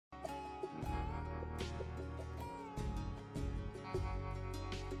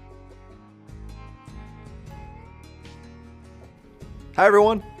Hi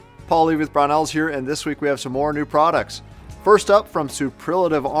everyone, Paul Lee with Brownells here, and this week we have some more new products. First up, from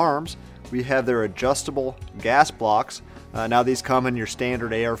Superlative Arms, we have their adjustable gas blocks. Now these come in your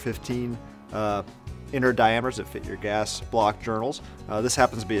standard AR-15 inner diameters that fit your gas block journals. This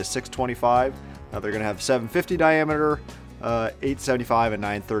happens to be a 625. They're going to have 750 diameter, 875, and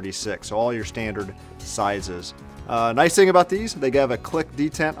 936, so all your standard sizes. Nice thing about these, they have a click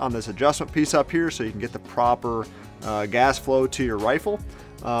detent on this adjustment piece up here so you can get the proper gas flow to your rifle.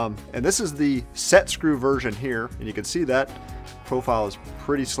 And this is the set screw version here, and you can see that profile is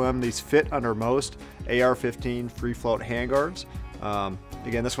pretty slim. These fit under most AR-15 free float handguards.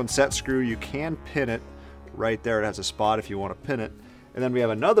 Again, this one's set screw. You can pin it right there. It has a spot if you want to pin it. And then we have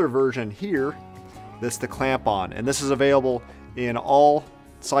another version here that's the clamp on, and this is available in all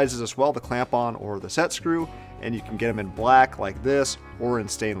sizes as well, the clamp on or the set screw, and you can get them in black like this or in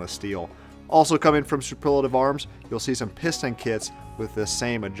stainless steel. Also coming from Superlative Arms, you'll see some piston kits with this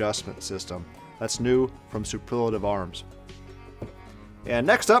same adjustment system. That's new from Superlative Arms. And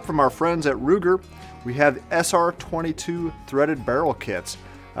next up, from our friends at Ruger, we have SR22 threaded barrel kits.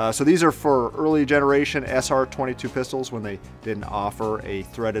 So these are for early generation SR22 pistols when they didn't offer a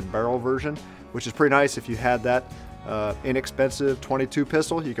threaded barrel version, which is pretty nice. If you had that inexpensive 22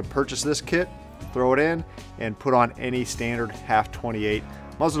 pistol, you can purchase this kit, throw it in, and put on any standard .28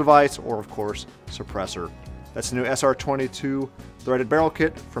 muzzle device or, of course, suppressor. That's the new SR22 threaded barrel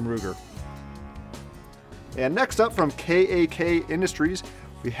kit from Ruger. And next up, from KAK Industries,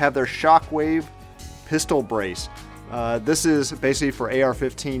 we have their Shockwave pistol brace. This is basically for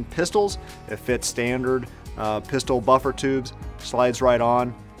AR-15 pistols. It fits standard pistol buffer tubes, slides right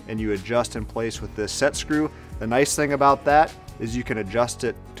on, and you adjust in place with this set screw. The nice thing about that is you can adjust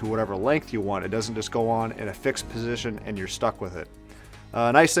it to whatever length you want. It doesn't just go on in a fixed position and you're stuck with it.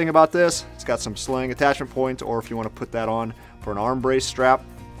 Nice thing about this, it's got some sling attachment points, or if you want to put that on for an arm brace strap.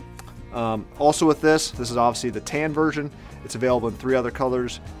 Also with this is obviously the tan version. It's available in 3 other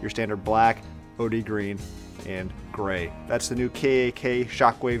colors, your standard black, OD green, and gray. That's the new KAK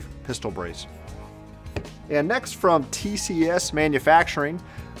Shockwave pistol brace. And next, from TCS Manufacturing,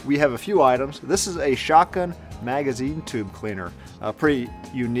 we have a few items. This is a shotgun magazine tube cleaner, a pretty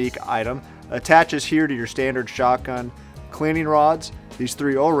unique item. Attaches here to your standard shotgun cleaning rods. These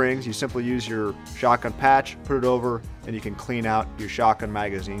 3 O-rings, you simply use your shotgun patch, put it over, and you can clean out your shotgun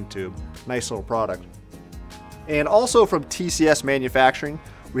magazine tube. Nice little product. And also from TCS Manufacturing,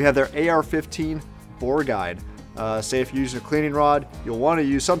 we have their AR-15 bore guide. Say if you're using a cleaning rod, you'll want to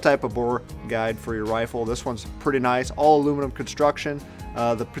use some type of bore guide for your rifle. This one's pretty nice, all aluminum construction.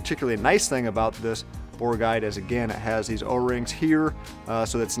 The particularly nice thing about this bore guide is, again, it has these O-rings here,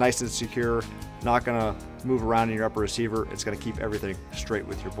 so it's nice and secure, not going to move around in your upper receiver. It's going to keep everything straight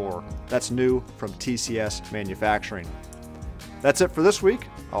with your bore. That's new from TCS Manufacturing. That's it for this week.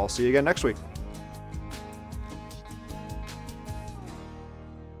 I'll see you again next week.